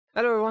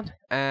Hello everyone,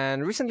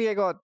 and recently I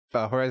got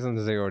Horizon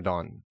Zero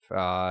Dawn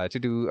to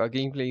do a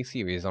gameplay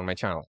series on my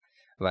channel,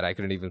 but I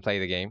couldn't even play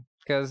the game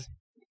because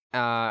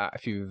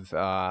if you've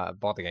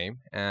bought the game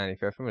and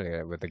if you're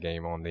familiar with the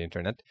game on the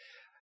internet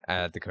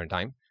at the current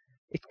time,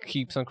 it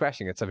keeps on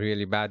crashing. It's a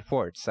really bad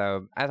port.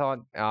 So I thought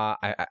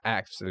I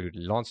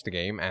absolutely launched the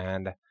game,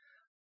 and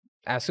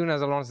as soon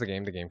as I launched the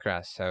game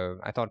crashed. So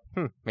I thought,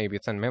 maybe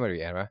it's a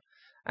memory error.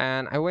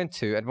 And I went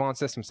to Advanced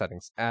System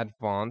Settings.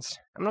 Advanced.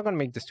 I'm not going to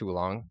make this too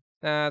long.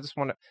 I just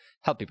want to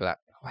help people out.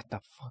 What the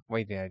fuck?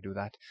 Why did I do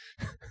that?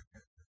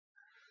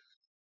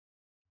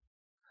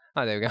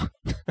 Oh, there we go.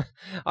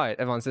 All right,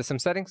 Advanced System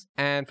Settings.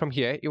 And from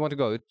here, you want to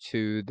go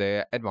to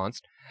the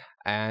Advanced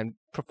and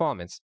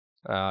Performance.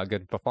 Go to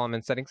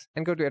Performance Settings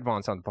and go to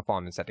Advanced on the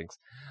Performance Settings.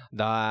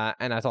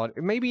 And I thought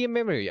it may be a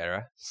memory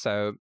error.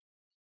 So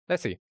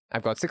let's see.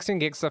 I've got 16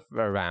 gigs of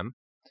RAM.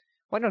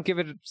 Why not give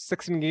it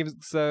 16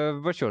 gigs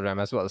of virtual RAM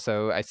as well?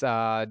 So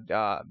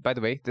by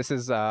the way, this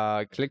is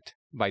clicked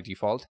by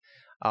default.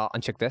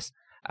 Uncheck this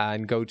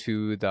and go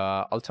to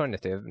the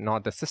alternative,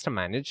 not the system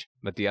manage,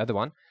 but the other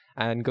one,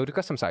 and go to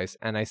custom size.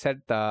 And I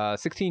set the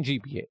 16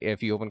 GB.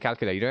 If you open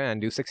calculator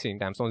and do 16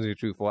 times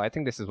 1024, I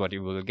think this is what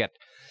you will get.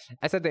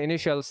 I set the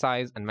initial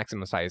size and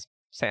maximum size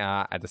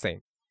at the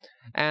same.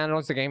 And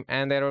launch the game,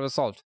 and the error was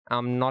solved.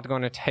 I'm not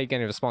going to take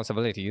any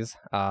responsibilities.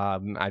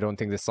 I don't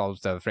think this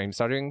solves the frame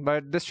stuttering,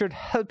 but this should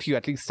help you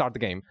at least start the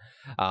game.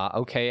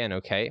 Okay and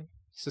okay.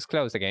 Let's just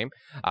close the game.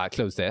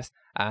 Close this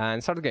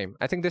and start the game.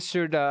 I think this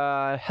should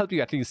help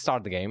you at least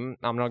start the game.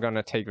 I'm not going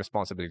to take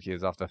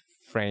responsibilities of the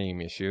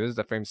frame issues,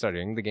 the frame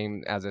stuttering. The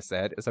game, as I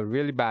said, is a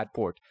really bad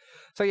port.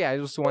 So yeah, I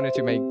just wanted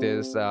to make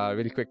this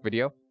really quick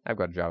video. I've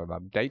got a Java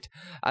update.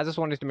 I just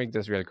wanted to make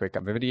this really quick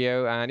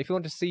video. And if you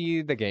want to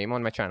see the game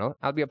on my channel,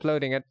 I'll be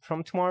uploading it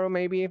from tomorrow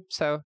maybe.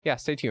 So yeah,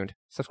 stay tuned.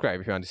 Subscribe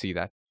if you want to see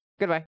that.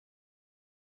 Goodbye.